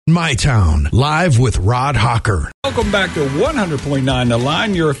My Town, live with Rod Hawker. Welcome back to 100.9 The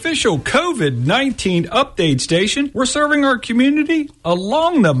Line, your official COVID-19 update station. We're serving our community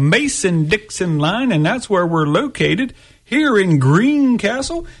along the Mason-Dixon line, and that's where we're located here in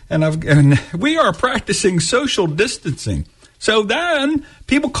Greencastle. And we are practicing social distancing. So then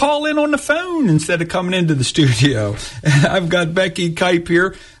people call in on the phone instead of coming into the studio. I've got Becki Kipe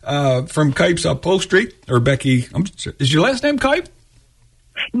here from Kipe's Upholstery. Or Becki, is your last name Kipe?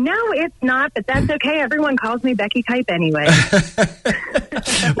 No, it's not, but that's okay. Everyone calls me Becki Kipe anyway.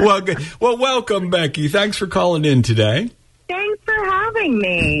 Well, welcome, Becki. Thanks for calling in today. Thanks for having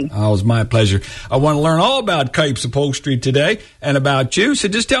me. Oh, it was my pleasure. I want to learn all about Kipe's Upholstery today and about you, so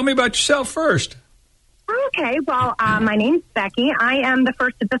just tell me about yourself first. Okay, well, my name's Becki. I am the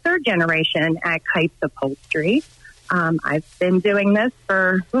first of the third generation at Kipe's Upholstery. I've been doing this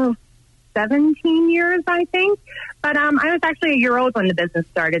for 17 years, I think. But I was actually a year old when the business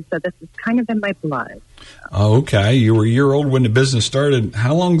started, so this is kind of in my blood. Oh, okay. You were a year old when the business started.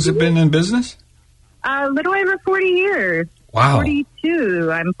 How long has it been in business? A little over 40 years. Wow.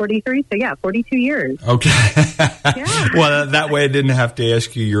 42. I'm 43, so yeah, 42 years. Okay. Yeah. Well, that way I didn't have to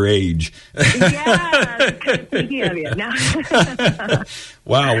ask you your age. Yeah. Speaking of you. No.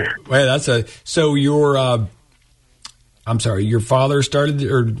 Wow. Well, so you're... I'm sorry, your father started,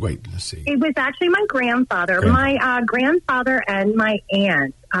 or wait, let's see. It was actually my grandfather. Okay. My grandfather and my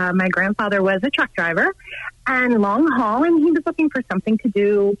aunt. My grandfather was a truck driver and long haul, and he was looking for something to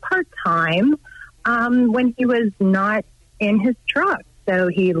do part-time when he was not in his truck. So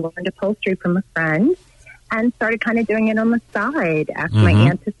he learned upholstery from a friend and started kind of doing it on the side. Asked my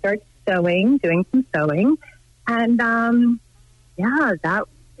aunt to start doing some sewing. And,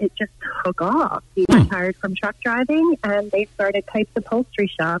 it just took off. He retired from truck driving, and they started Kipe's Upholstery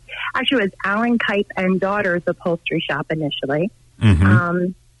Shop. Actually, it was Alan Kipe and Daughter's Upholstery Shop initially.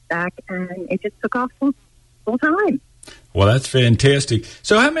 And it just took off full time. Well, that's fantastic.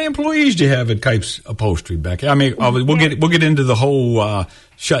 So, how many employees do you have at Kipe's Upholstery, Becki? I mean, we'll get into the whole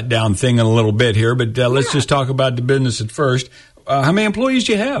shutdown thing in a little bit here, but let's just talk about the business at first. How many employees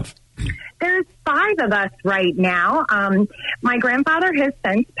do you have? There's 5 of us right now. My grandfather has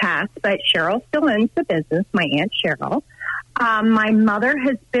since passed, but Cheryl still owns the business, my Aunt Cheryl. My mother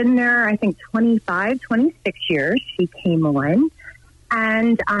has been there, I think, 25, 26 years. She came on.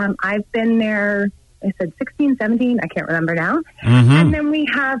 And I've been there, I said 16, 17, I can't remember now. And then we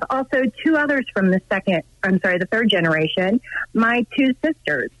have also 2 others from the third generation, my 2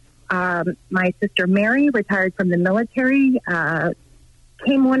 sisters. My sister Mary retired from the military,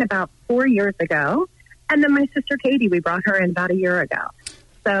 came on about 4 years ago. And then my sister Katie, we brought her in about a year ago.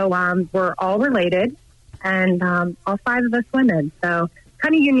 So we're all related, and all 5 of us women. So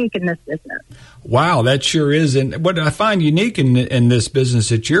kind of unique in this business. Wow, that sure is. And what I find unique in this business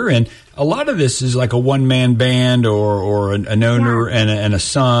that you're in, a lot of this is like a one-man band or an owner and a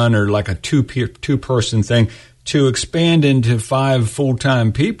son, or like a two-person thing. To expand into 5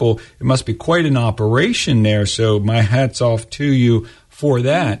 full-time people, it must be quite an operation there. So my hat's off to you for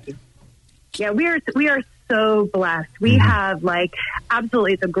that. Yeah, we are so blessed. We have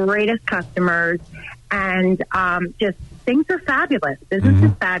absolutely the greatest customers, and just things are fabulous. Business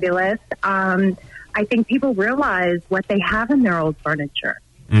is fabulous. I think people realize what they have in their old furniture.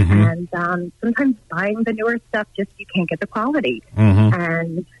 And sometimes buying the newer stuff, you can't get the quality.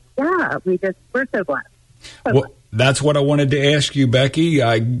 And yeah, we're so blessed. Well, that's what I wanted to ask you,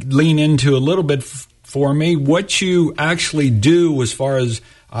 Becki. Lean into a little bit for me what you actually do as far as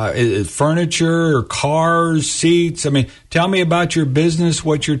furniture or cars, seats. I mean, tell me about your business,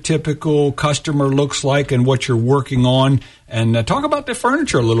 what your typical customer looks like, and what you're working on. And talk about the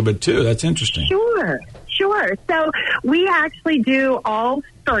furniture a little bit, too. That's interesting. Sure. So we actually do all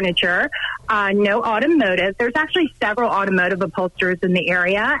furniture, no automotive. There's actually several automotive upholsterers in the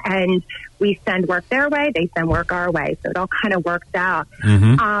area, and we send work their way, they send work our way. So it all kind of works out.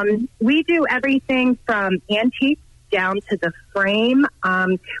 We do everything from antiques down to the frame.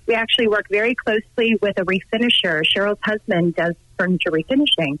 We actually work very closely with a refinisher. Cheryl's husband does furniture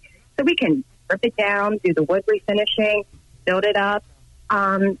refinishing. So we can strip it down, do the wood refinishing, build it up.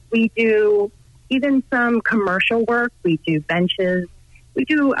 We do even some commercial work. We do benches. We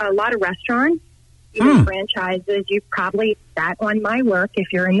do a lot of restaurants, even franchises. You've probably sat on my work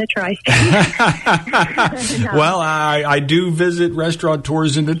if you're in the tri-state. Well, I do visit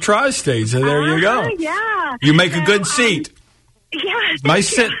restauranteurs in the tri-state, so there you go. Yeah. You make a good seat. Yeah. Nice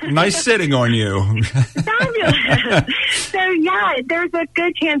sitting on you. Fabulous. So, yeah, there's a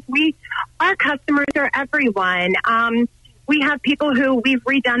good chance our customers are everyone. we have people who we've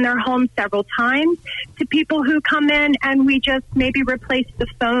redone their homes several times, to people who come in and we just maybe replace the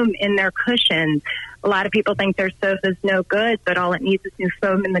foam in their cushions. A lot of people think their sofa's no good, but all it needs is new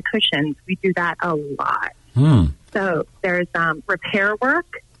foam in the cushions. We do that a lot. So there's repair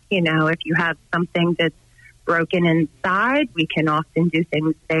work. You know, if you have something that's broken inside, we can often do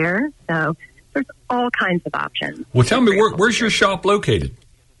things there. So there's all kinds of options. Well, tell me, where's your shop located?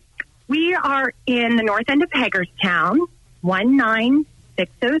 We are in the north end of Hagerstown,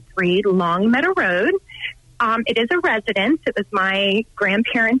 19603 Long Meadow Road. It is a residence. It was my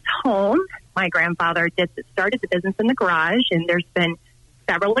grandparents' home. My grandfather started the business in the garage, and there's been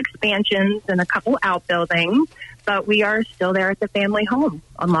several expansions and a couple outbuildings, but we are still there at the family home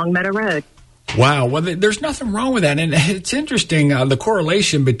on Long Meadow Road. Wow. Well, there's nothing wrong with that. And it's interesting, the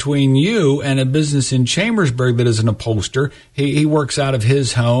correlation between you and a business in Chambersburg that is an upholster. He works out of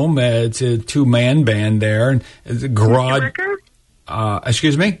his home. It's a two-man band there. And the garage. Mr. Bricker?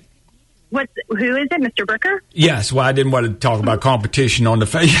 Excuse me? Who is it, Mr. Bricker? Yes. Well, I didn't want to talk about competition on the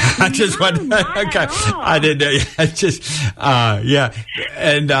face. I just wanted. Okay. I didn't. I just. Yeah.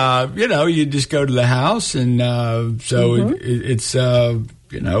 And you know, you just go to the house, and so it's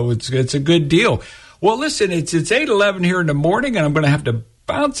you know, it's a good deal. Well, listen, it's 8:11 here in the morning, and I'm going to have to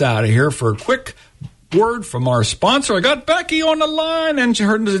bounce out of here for a quick word from our sponsor. I got Becki on the line, and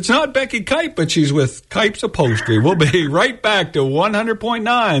it's not Becki Kipe, but she's with Kipe's Upholstery. We'll be right back to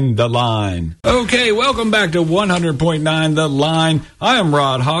 100.9 The Line. Okay, welcome back to 100.9 The Line. I am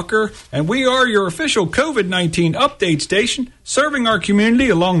Rod Hawker, and we are your official COVID-19 update station, serving our community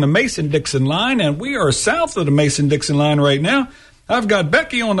along the Mason-Dixon line, and we are south of the Mason-Dixon line right now. I've got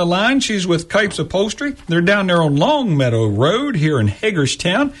Becki on the line. She's with Kipe's Upholstery. They're down there on Long Meadow Road here in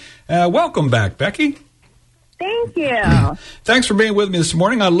Hagerstown. Welcome back, Becki. Thank you. Thanks for being with me this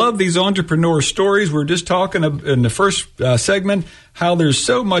morning. I love these entrepreneur stories. We were just talking in the first segment how there's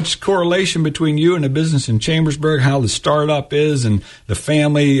so much correlation between you and a business in Chambersburg, how the startup is and the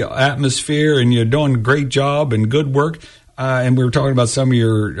family atmosphere, and you're doing a great job and good work. And we were talking about some of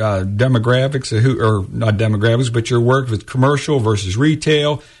your demographics, or not demographics, but your work with commercial versus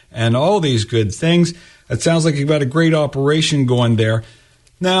retail and all these good things. It sounds like you've got a great operation going there.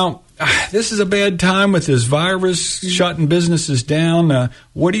 Now, this is a bad time with this virus shutting businesses down.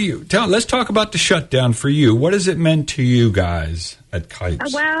 Let's talk about the shutdown for you. What has it meant to you guys at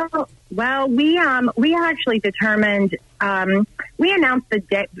Kipe's? Well, we actually determined, we announced the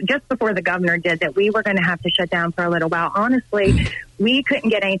day just before the governor did that we were going to have to shut down for a little while. Honestly, we couldn't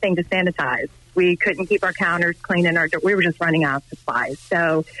get anything to sanitize. We couldn't keep our counters clean, and we were just running out of supplies.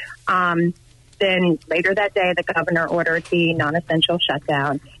 So then later that day, the governor ordered the non-essential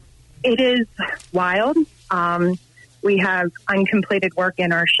shutdown. It is wild. We have uncompleted work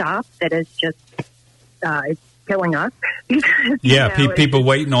in our shop that is just it's killing us. Because, people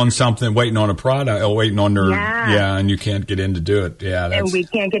waiting on something, waiting on a product, or waiting on their and you can't get in to do it. And we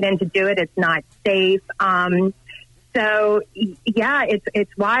can't get in to do it. It's not safe. So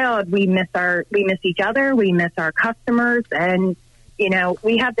it's wild. We miss each other. We miss our customers, and you know,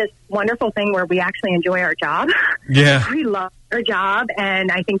 we have this wonderful thing where we actually enjoy our job. Yeah. We love our job,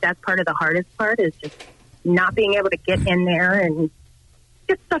 and I think that's part of the hardest part is just not being able to get in there and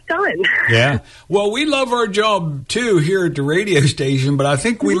get stuff done. Yeah. Well, we love our job, too, here at the radio station, but I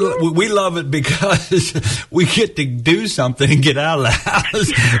think we love it because we get to do something and get out of the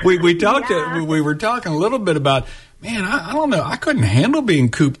house. We were talking a little bit about, man, I don't know. I couldn't handle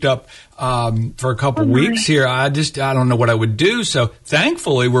being cooped up for a couple weeks here. I don't know what I would do. So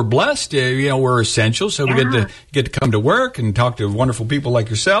thankfully, we're blessed. We're essential, so we get to come to work and talk to wonderful people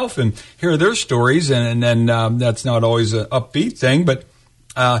like yourself and hear their stories. And then that's not always an upbeat thing, but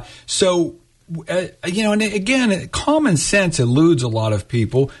and again, common sense eludes a lot of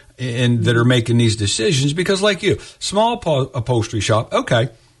people that are making these decisions because, like you, small upholstery shop, okay.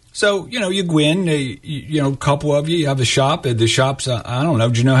 So, you go in, a couple of you have a shop. The shop's, I don't know,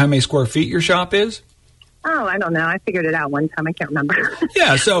 do you know how many square feet your shop is? Oh, I don't know. I figured it out one time. I can't remember.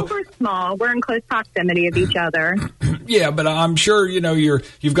 Yeah, so we're small. We're in close proximity of each other. Yeah, but I'm sure,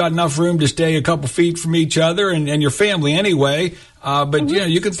 you've got enough room to stay a couple feet from each other and your family anyway. But,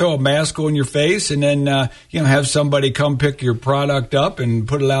 you can throw a mask on your face and then, have somebody come pick your product up and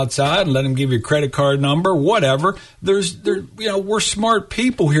put it outside and let them give you a credit card number, whatever. We're smart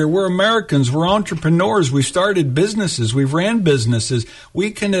people here. We're Americans. We're entrepreneurs. We've started businesses. We've ran businesses. We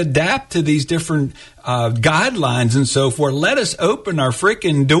can adapt to these different guidelines and so forth. Let us open our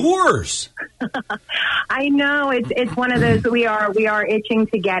freaking doors. I know it's one of those we are itching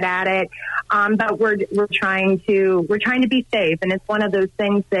to get at it, but we're trying to be safe, and it's one of those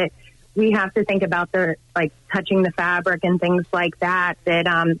things that we have to think about the, like, touching the fabric and things like that,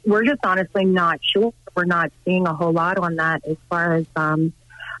 we're just honestly not sure. We're not seeing a whole lot on that as far as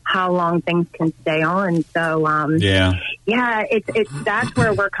how long things can stay on. So, it's that's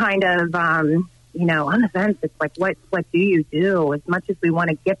where we're kind of, on the fence. It's like, what do you do? As much as we want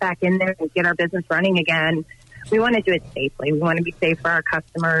to get back in there and get our business running again, we want to do it safely. We want to be safe for our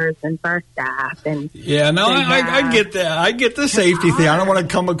customers and for our staff. And I get that. I get the safety thing. I don't want to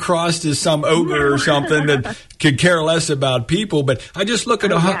come across as some ogre or something that could care less about people. But I just look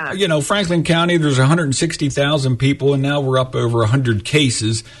at, Franklin County, there's 160,000 people, and now we're up over 100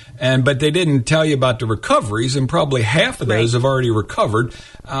 cases. But they didn't tell you about the recoveries, and probably half of those have already recovered.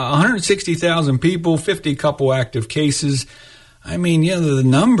 160,000 people, 50 couple active cases. I mean, the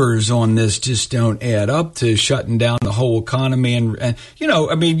numbers on this just don't add up to shutting down the whole economy. And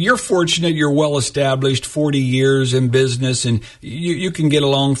you're fortunate. You're well established, 40 years in business, and you can get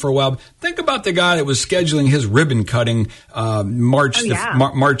along for a while. Think about the guy that was scheduling his ribbon cutting March the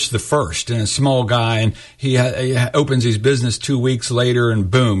 1st, and a small guy, and he opens his business 2 weeks later, and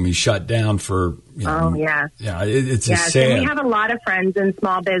boom, he's shut down for. It's sad. And we have a lot of friends in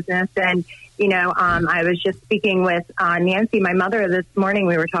small business, and. I was just speaking with Nancy, my mother, this morning.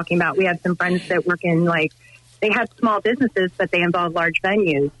 We were talking about, we have some friends that work in, they have small businesses, but they involve large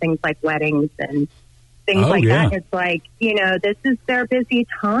venues, things like weddings and things that. It's like, this is their busy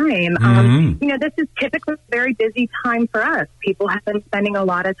time. This is typically a very busy time for us. People have been spending a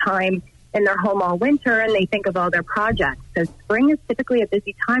lot of time in their home all winter, and they think of all their projects. So spring is typically a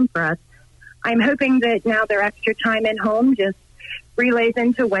busy time for us. I'm hoping that now their extra time at home just relays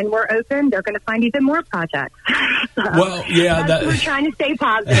into when we're open, they're going to find even more projects. We're trying to stay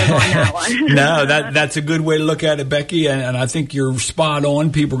positive on that one. No, that's a good way to look at it, Becki, and I think you're spot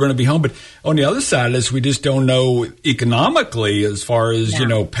on. People are going to be home, but on the other side of this, we just don't know economically as far as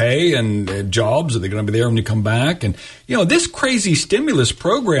pay and jobs. Are they going to be there when you come back? And this crazy stimulus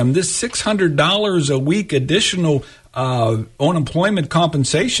program, this $600 a week additional unemployment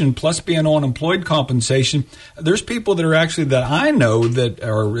compensation plus being unemployed compensation. There's people that I know that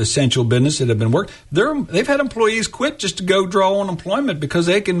are essential business that have been working. They've had employees quit just to go draw unemployment because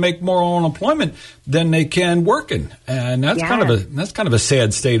they can make more unemployment than they can working, and that's kind of a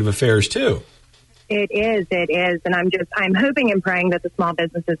sad state of affairs too. It is, and I'm hoping and praying that the small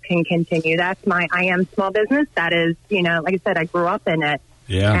businesses can continue. I am small business. That is, like I said, I grew up in it.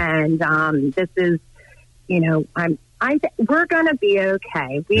 Yeah, and this is. We're going to be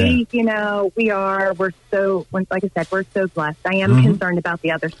okay. We are. We're so, like I said, we're so blessed. I am concerned about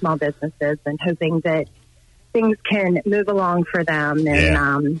the other small businesses and hoping that things can move along for them.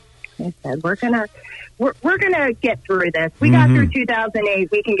 And like I said, we're gonna get through this. We got through 2008.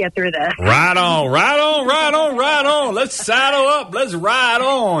 We can get through this. Right on. Let's saddle up. Let's ride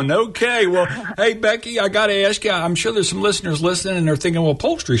on. Okay. Well, hey, Becki, I got to ask you, I'm sure there's some listeners listening and they're thinking, well,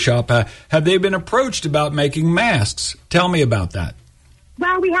 Upholstery Shop, have they been approached about making masks? Tell me about that.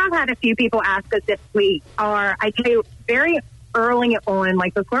 Well, we have had a few people ask us if we are, I tell you, very early on,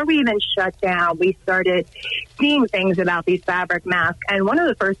 like before we even shut down, we started seeing things about these fabric masks. And one of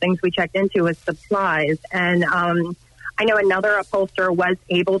the first things we checked into was supplies. And I know another upholsterer was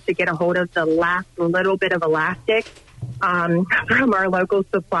able to get a hold of the last little bit of elastic from our local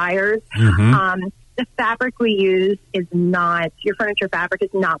suppliers. The fabric we use is not, your furniture fabric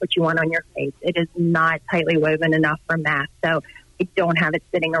is not what you want on your face. It is not tightly woven enough for masks. So I don't have it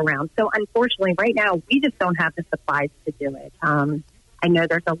sitting around. So unfortunately, right now, we just don't have the supplies to do it. I know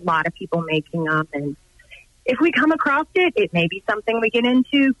there's a lot of people making them, and if we come across it, it may be something we get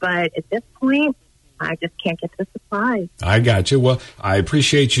into, but at this point, I just can't get the supplies. I got you. Well, I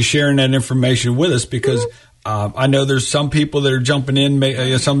appreciate you sharing that information with us because I know there's some people that are jumping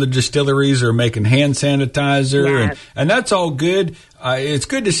in. Some of the distilleries are making hand sanitizer, and that's all good. It's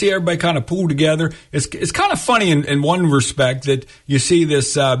good to see everybody kind of pull together. It's kind of funny in one respect that you see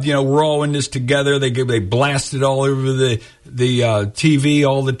this. We're all in this together. They blast it all over the TV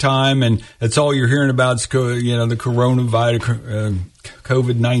all the time, and that's all you're hearing about. Is, the coronavirus,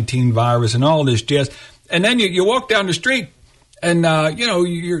 COVID-19 virus, and all this jazz. And then you walk down the street. And,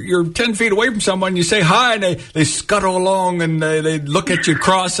 you're 10 feet away from someone, you say hi, and they scuttle along, and they look at you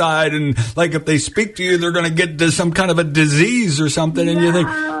cross-eyed, and like if they speak to you, they're going to get some kind of a disease or something, and you think,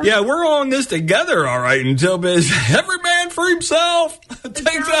 we're all in this together, all right, until every man for himself.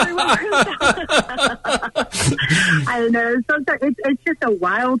 I know, it's just a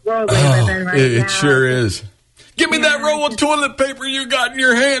wild world we live in right now. It sure is. Give me that roll of toilet paper you got in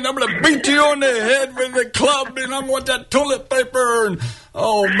your hand. I'm going to beat you on the head with a club, and I want that toilet paper. And,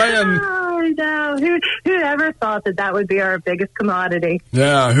 oh, man. I know. Who ever thought that would be our biggest commodity?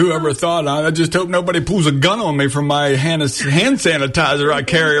 Yeah, whoever thought. I just hope nobody pulls a gun on me from my hand sanitizer I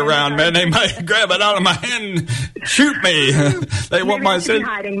carry around, man. They might grab it out of my hand and shoot me. They want my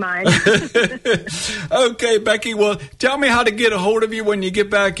hiding mine. Okay, Becki, well, tell me how to get a hold of you when you get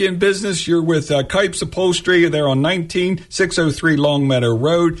back in business. You're with Kipe's Upholstery. They're on 19603 Longmeadow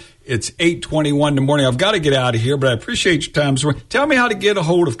Road. It's 8:21 in the morning. I've got to get out of here, but I appreciate your time. So tell me how to get a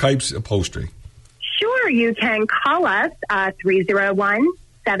hold of Kipe's Upholstery. Sure, you can call us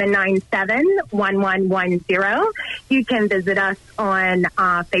 301-797-1110. You can visit us on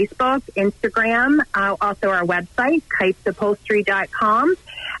Facebook, Instagram, also our website, kipesupholstery.com.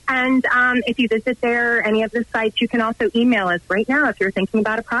 And if you visit there, any of the sites, you can also email us right now. If you're thinking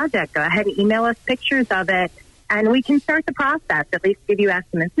about a project, go ahead and email us pictures of it, and we can start the process, at least give you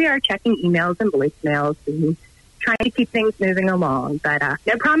estimates. We are checking emails and voicemails and trying to keep things moving along. But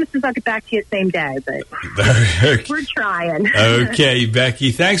no promises I'll get back to you the same day, but we're trying. Okay,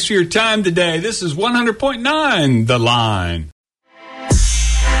 Becki, thanks for your time today. This is 100.9 The Line.